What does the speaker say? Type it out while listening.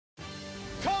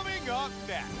Up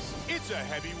next, it's a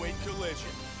heavyweight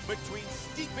collision between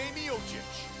Stipe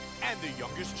Miocic and the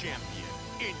youngest champion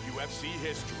in UFC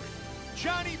history,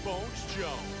 Johnny Bones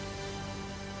Jones.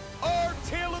 Our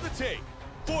tale of the tape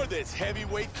for this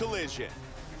heavyweight collision.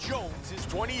 Jones is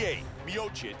 28,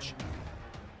 Miocic.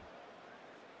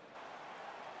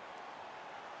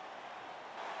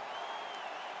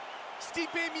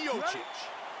 Stipe Miocic,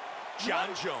 John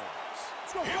Jones.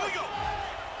 Here we go.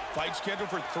 Fight scheduled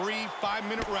for 3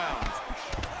 5-minute rounds.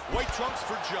 White trunks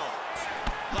for Jones,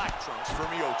 black trunks for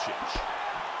Miocic.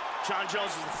 John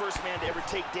Jones is the first man to ever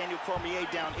take Daniel Cormier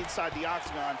down inside the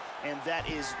octagon, and that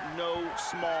is no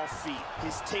small feat.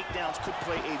 His takedowns could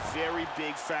play a very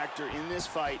big factor in this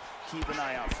fight. Keep an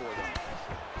eye out for them.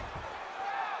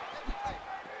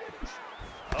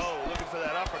 Oh, looking for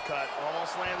that uppercut.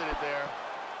 Almost landed it there.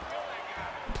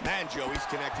 And Joey's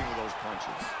connecting with those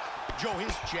punches. Joe,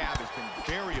 his jab has been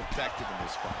very effective in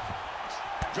this fight.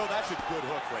 Joe, that's a good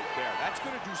hook right there. That's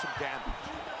going to do some damage.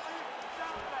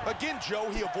 Again,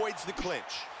 Joe, he avoids the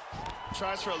clinch.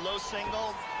 Tries for a low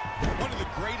single. One of the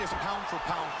greatest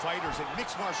pound-for-pound fighters in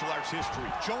mixed martial arts history.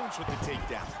 Jones with the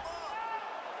takedown.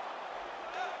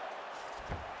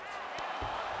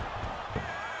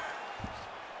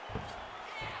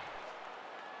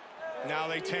 Now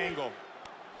they tangle.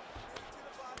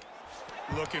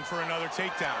 Looking for another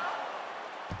takedown.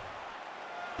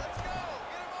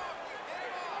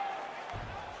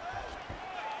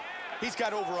 He's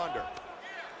got over-under.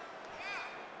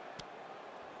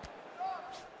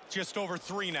 Just over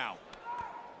 3 now.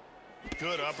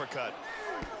 Good uppercut.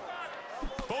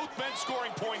 Both men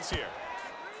scoring points here.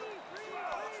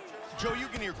 Joe, you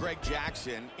can hear Greg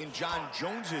Jackson in John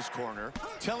Jones's corner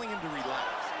telling him to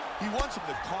relax. He wants him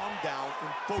to calm down and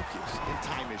focus and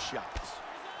time his shots.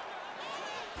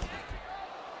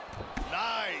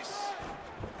 Nice.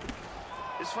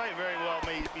 This fight very well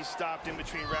may be stopped in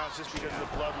between rounds just because of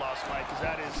the blood loss, Mike, because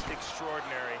that is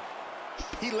extraordinary.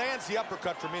 He lands the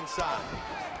uppercut from inside.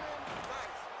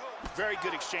 Very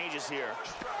good exchanges here.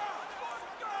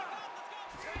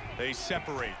 They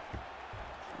separate.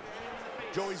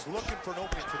 Joey's looking for an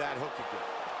opening for that hook again.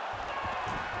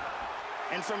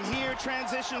 And from here,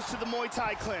 transitions to the Muay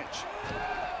Thai clinch.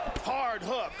 Hard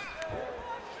hook.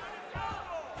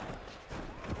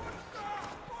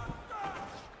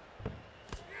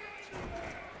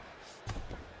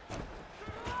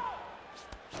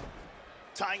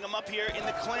 Tying him up here in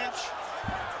the clinch.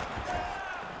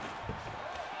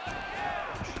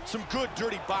 Some good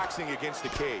dirty boxing against the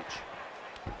cage.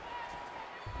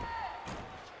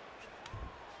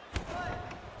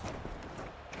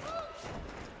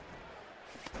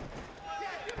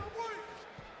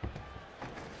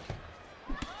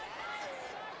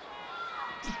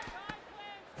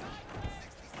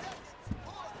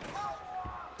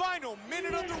 Final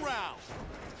minute of the round.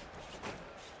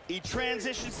 He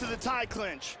transitions to the Thai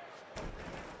clinch.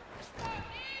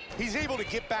 He's able to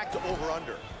get back to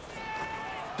over-under.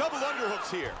 Double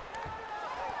underhooks here.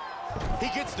 He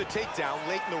gets the takedown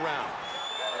late in the round.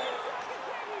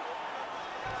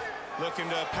 Looking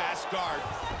to pass guard.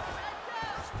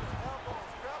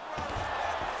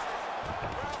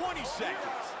 20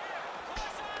 seconds.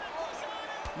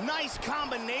 Nice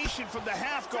combination from the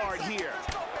half guard here.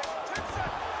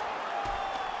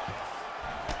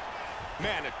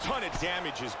 Man, a ton of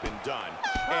damage has been done,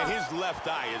 and his left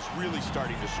eye is really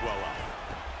starting to swell up.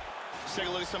 Let's take a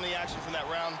look at some of the action from that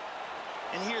round.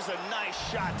 And here's a nice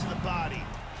shot to the body.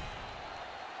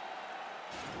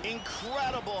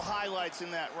 Incredible highlights in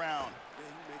that round. Man,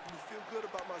 you making me feel good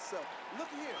about myself. Look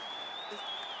here.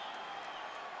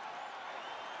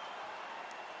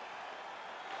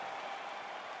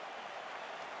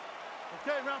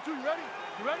 Okay, round 2, you ready?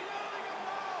 You ready?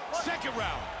 Second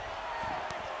round.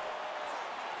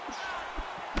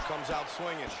 Comes out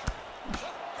swinging.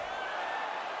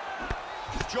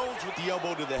 Jones with the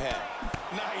elbow to the head.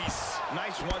 Nice.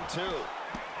 Nice 1-2.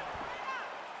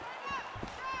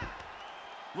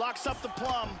 Locks up the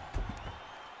plum.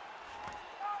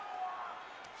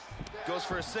 Goes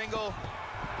for a single.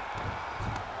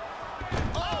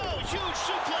 Oh, huge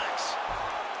suplex.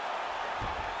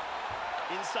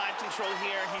 Inside control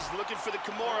here. He's looking for the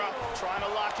Kimura, trying to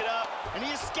lock it up. And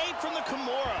he escaped from the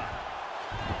Kimura.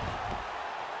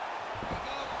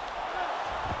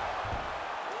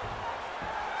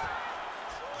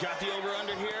 Got the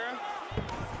over-under here.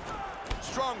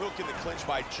 Strong hook in the clinch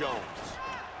by Jones.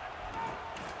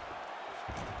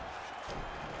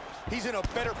 He's in a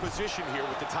better position here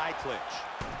with the Thai clinch.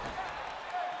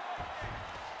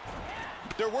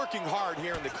 They're working hard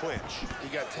here in the clinch. He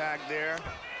got tagged there.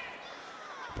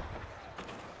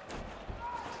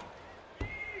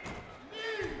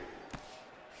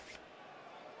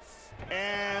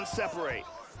 separate.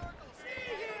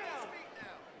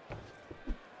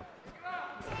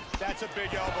 That's a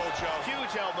big elbow, Joe.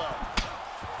 Huge elbow.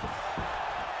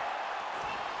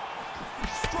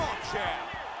 Strong jab.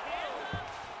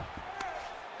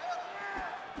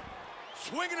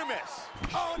 Swing and a miss.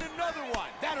 Oh, and another one.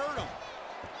 That hurt him.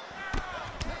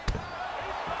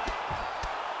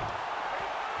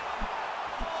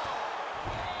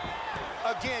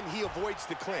 Again, he avoids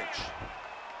the clinch.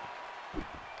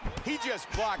 He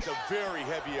just blocked a very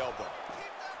heavy elbow.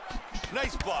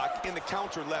 Nice block in the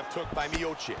counter left hook by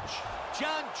Miocic.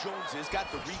 Jon Jones has got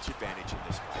the reach advantage in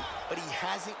this fight, but he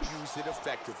hasn't used it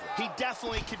effectively. He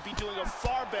definitely could be doing a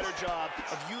far better job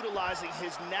of utilizing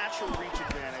his natural reach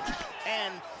advantage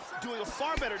and doing a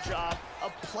far better job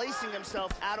of placing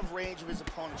himself out of range of his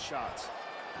opponent's shots.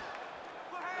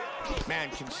 Man,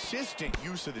 consistent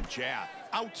use of the jab.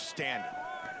 Outstanding.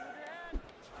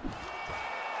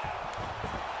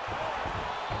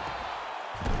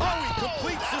 Oh, he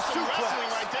completes the suplex.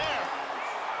 Right there.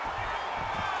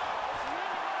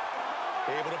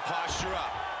 Able to posture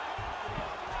up.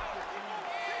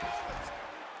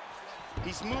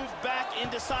 He's moved back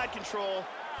into side control.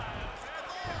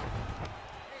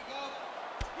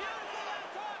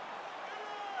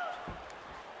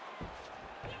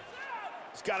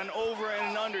 He's got an over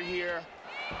and an under here.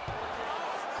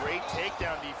 Great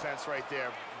takedown defense right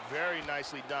there. Very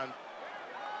nicely done.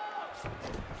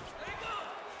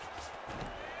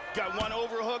 Got one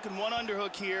overhook and one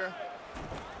underhook here.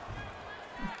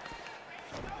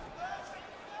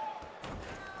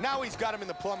 Now he's got him in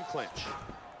the plum clinch.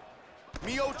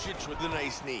 Miocic with a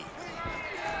nice knee.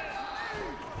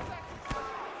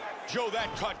 Joe,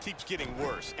 that cut keeps getting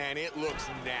worse, and it looks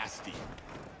nasty.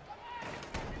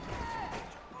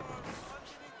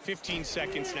 15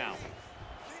 seconds now.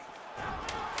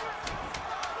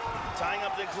 Tying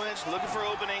up the clinch, looking for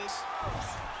openings.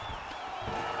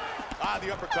 Ah,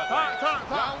 the uppercut.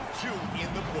 Round 2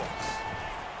 in the books.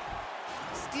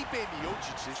 Stipe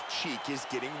Miocic's cheek is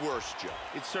getting worse, Joe.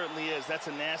 It certainly is. That's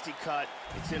a nasty cut.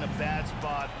 It's in a bad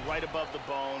spot, right above the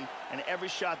bone, and every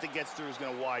shot that gets through is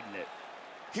going to widen it.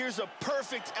 Here's a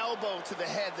perfect elbow to the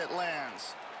head that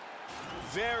lands.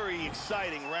 Very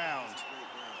exciting round.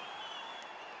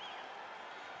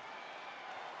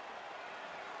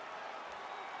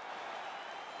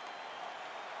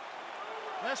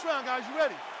 Last round, guys. You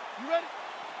ready? You ready?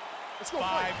 Let's go.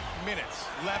 5 minutes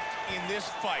left in this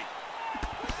fight.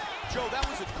 Joe, that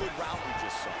was a good round we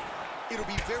just saw. It'll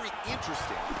be very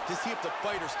interesting to see if the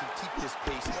fighters can keep this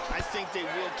pace. I think they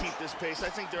will keep this pace. I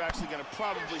think they're actually going to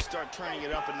probably start turning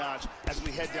it up a notch as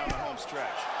we head down the home stretch.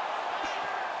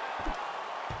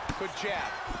 Good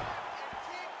jab.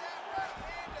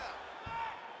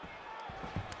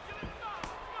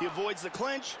 He avoids the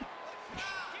clinch.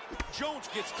 Jones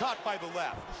gets caught by the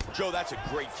left. Joe, that's a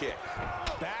great kick.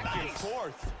 Back and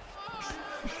forth.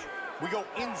 We go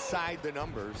inside the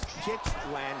numbers. Kicks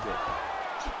landed.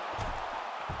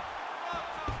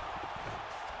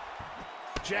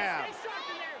 Jab.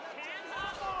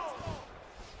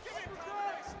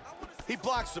 He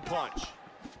blocks the punch.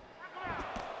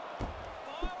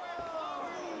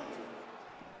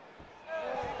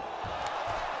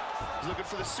 He's looking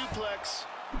for the suplex.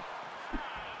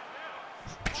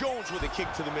 Jones with a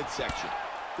kick to the midsection.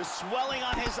 The swelling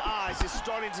on his eyes is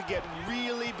starting to get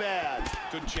really bad.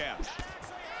 Good jab.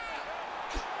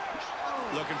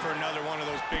 Looking for another one of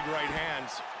those big right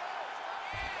hands.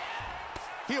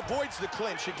 He avoids the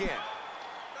clinch again.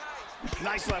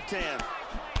 Nice left hand.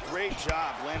 Great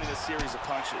job landing a series of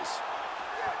punches.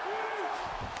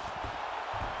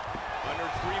 Under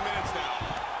 3 minutes now.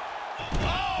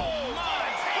 Oh, my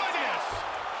goodness!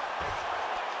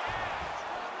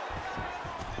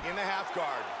 In the half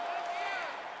guard.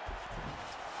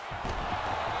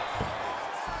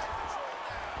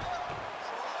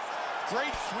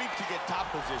 Great sweep to get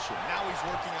top position. Now he's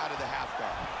working out of the half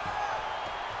guard.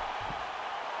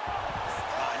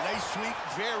 Nice sweep,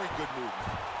 very good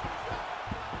movement.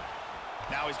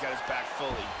 Now he's got his back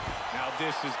fully. Now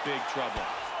this is big trouble.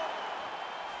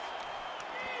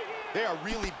 They are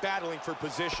really battling for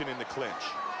position in the clinch.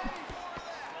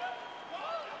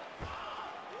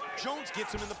 Jones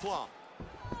gets him in the plum.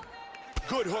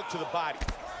 Good hook to the body.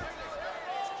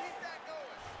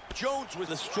 Jones with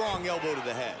a strong elbow to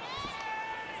the head.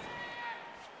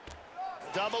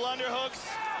 Double underhooks.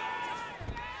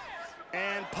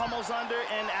 And pummels under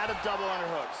and out of double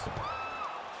underhooks.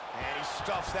 And he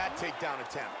stuffs that takedown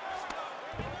attempt.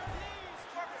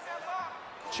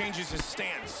 Changes his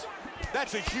stance.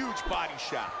 That's a huge body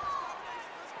shot.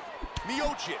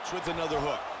 Miocic with another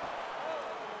hook.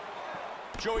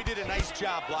 Joey did a nice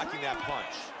job blocking that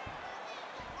punch.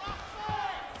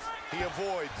 He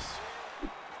avoids.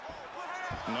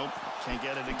 Nope, can't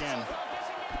get it again.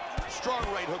 Strong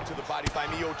right hook to the body by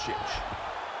Miocic.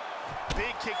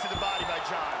 Big kick to the body by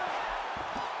John.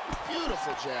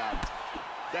 Beautiful jab.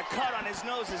 That cut on his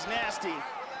nose is nasty.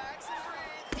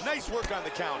 Nice work on the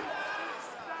counter.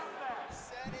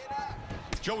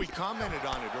 Joey commented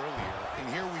on it earlier,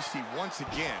 and here we see once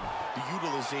again the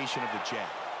utilization of the jab.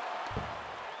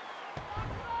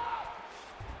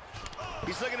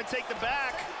 He's looking to take the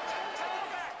back.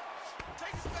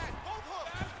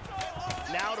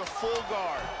 Now to full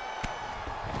guard.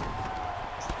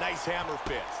 Nice hammer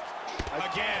fist.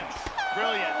 Again.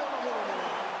 Brilliant.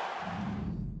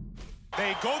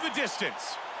 They go the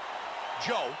distance.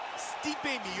 Joe,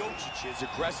 Stipe Miocic's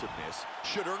aggressiveness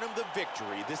should earn him the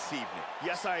victory this evening.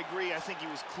 Yes, I agree. I think he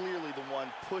was clearly the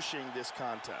one pushing this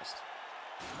contest.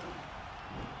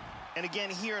 And again,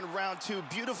 here in round 2,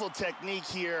 beautiful technique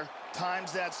here.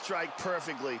 Times that strike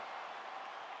perfectly.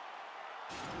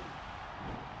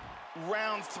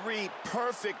 Round 3,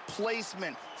 perfect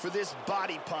placement for this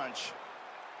body punch.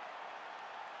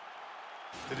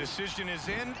 The decision is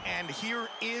in, and here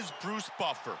is Bruce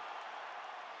Buffer.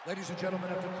 Ladies and gentlemen,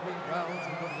 after 3 rounds,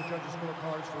 we go to the judges'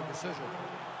 scorecards for a decision.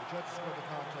 The judges scored the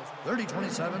contest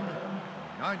 30-27,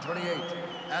 9-28,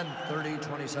 and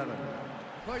 30-27.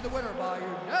 Declaring the winner by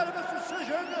unanimous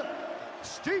decision,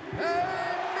 Stipe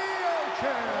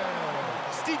Miocic.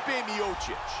 Stipe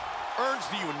Miocic earns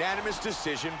the unanimous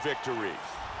decision victory.